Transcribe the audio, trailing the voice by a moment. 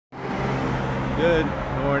Good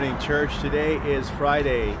morning, church. Today is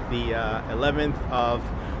Friday, the 11th of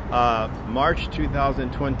March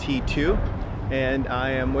 2022, and I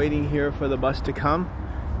am waiting here for the bus to come,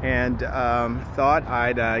 and thought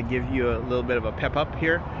I'd give you a little bit of a pep up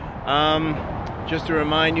here. Just to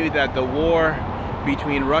remind you that the war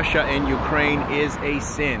between Russia and Ukraine is a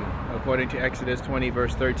sin, according to Exodus 20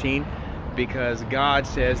 verse 13, because God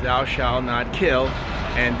says thou shalt not kill,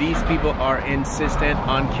 and these people are insistent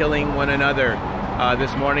on killing one another.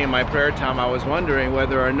 This morning in my prayer time, I was wondering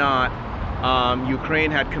whether or not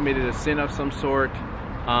Ukraine had committed a sin of some sort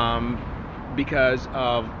because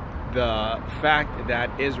of the fact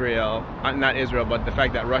that but the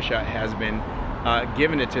fact that Russia has been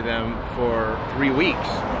giving it to them for 3 weeks.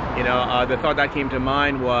 You know, the thought that came to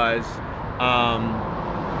mind was,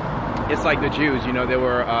 it's like the Jews, you know, they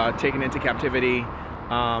were taken into captivity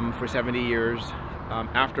for 70 years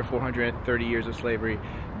after 430 years of slavery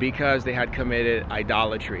because they had committed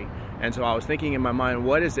idolatry. And so I was thinking in my mind,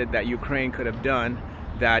 what is it that Ukraine could have done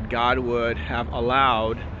that God would have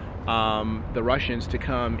allowed the Russians to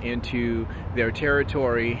come into their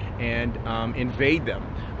territory and invade them?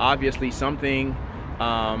 Obviously something,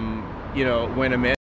 you know, when a man